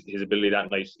seeing his ability that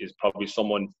night is probably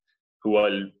someone who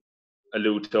I'll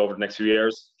allude to over the next few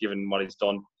years, given what he's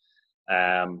done.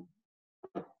 I'm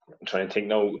trying to think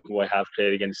now who I have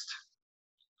played against.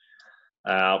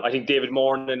 I think David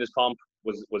Moran in his pomp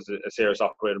was a serious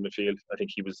operator in midfield. I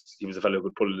think he was a fellow who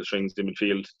could pull the strings in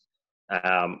midfield.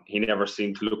 He never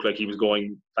seemed to look like he was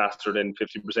going faster than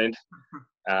 50%.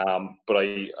 But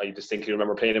I distinctly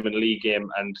remember playing him in a league game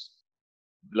and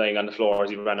lying on the floor as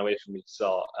he ran away from me.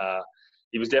 So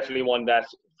he was definitely one that,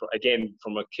 again,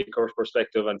 from a kicker's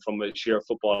perspective and from a sheer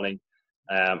footballing,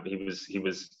 he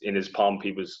was in his pomp.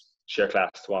 He was sheer class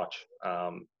to watch.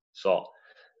 When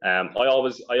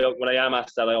I am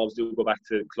asked that, I always do go back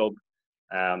to the club,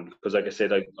 because, like I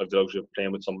said, I've the luxury of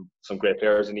playing with some great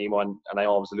players in Emo, and I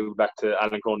always allude back to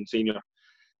Alan Cronin Senior,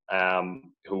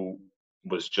 who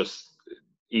was just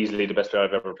easily the best player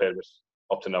I've ever played with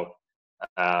up to now.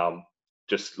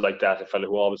 Just like that, a fellow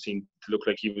who always seemed to look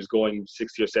like he was going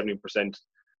 60 or 70%,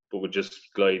 but would just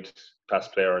glide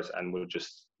past players and would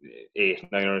just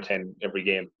 8, 9 or 10 every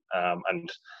game,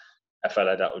 and a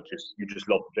fella that you just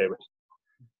love to play with.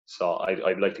 So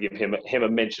I'd like to give him a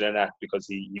mention in that, because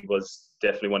he was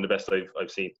definitely one of the best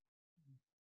I've seen.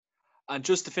 And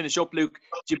just to finish up, Luke,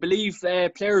 do you believe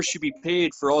players should be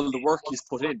paid for all the work he's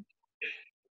put in?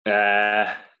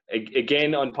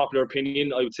 Again, unpopular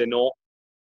opinion, I would say no.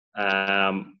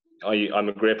 I'm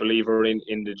a great believer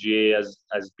in the GA as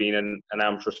being an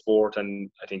amateur sport,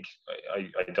 and I think I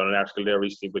done an article there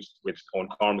recently with Owen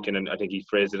Cormacan, and I think he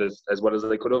phrased it as well as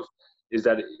I could have, is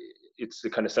that it's the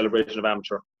kind of celebration of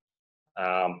amateur.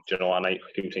 You know, and I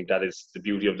do think that is the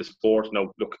beauty of the sport.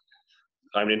 Now, look,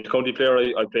 I'm an inter-county player.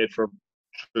 I played for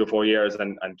 3 or 4 years,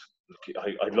 and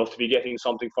I'd love to be getting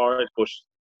something for it, but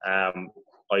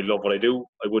I love what I do.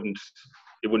 It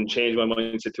wouldn't change my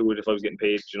mindset to it if I was getting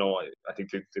paid. You know, I think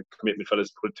the commitment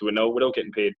fellas put to it now without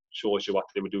getting paid shows you what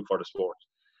they would do for the sport.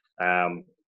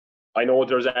 I know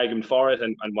there's an argument for it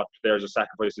and what players are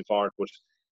sacrificing for it, but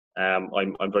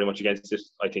I'm very much against it.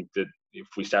 I think that if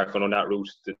we start going on that route,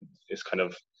 it's kind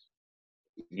of,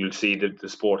 you'll see the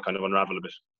sport kind of unravel a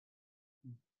bit.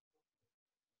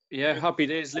 Yeah, happy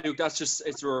days, Luke.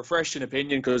 It's a refreshing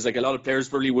opinion, because like a lot of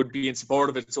players really would be in support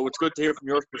of it. So it's good to hear from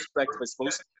your perspective, I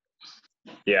suppose.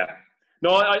 Yeah.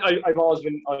 No, I've always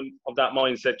been of that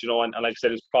mindset, you know, and like I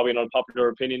said, it's probably an unpopular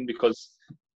opinion because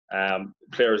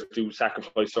players do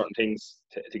sacrifice certain things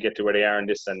to get to where they are in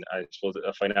this, and I suppose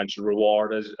a financial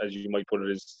reward, as you might put it,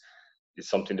 is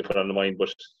something to put on the mind.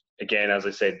 But again, as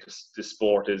I said, this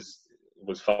sport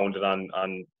was founded on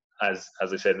as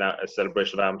I said, a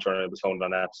celebration of amateur, and it was founded on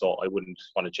that, so I wouldn't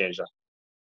want to change that.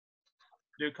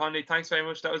 Luke Connolly, thanks very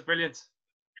much. That was brilliant.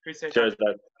 Appreciate Cheers, that.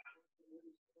 lad.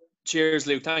 Cheers,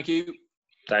 Luke. Thank you.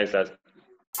 Thanks, lad.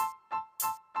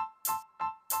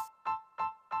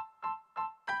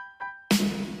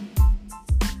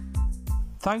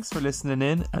 Thanks for listening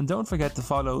in, and don't forget to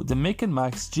follow the Mick and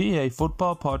Max GAA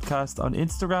Football Podcast on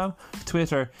Instagram,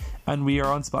 Twitter, and we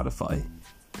are on Spotify.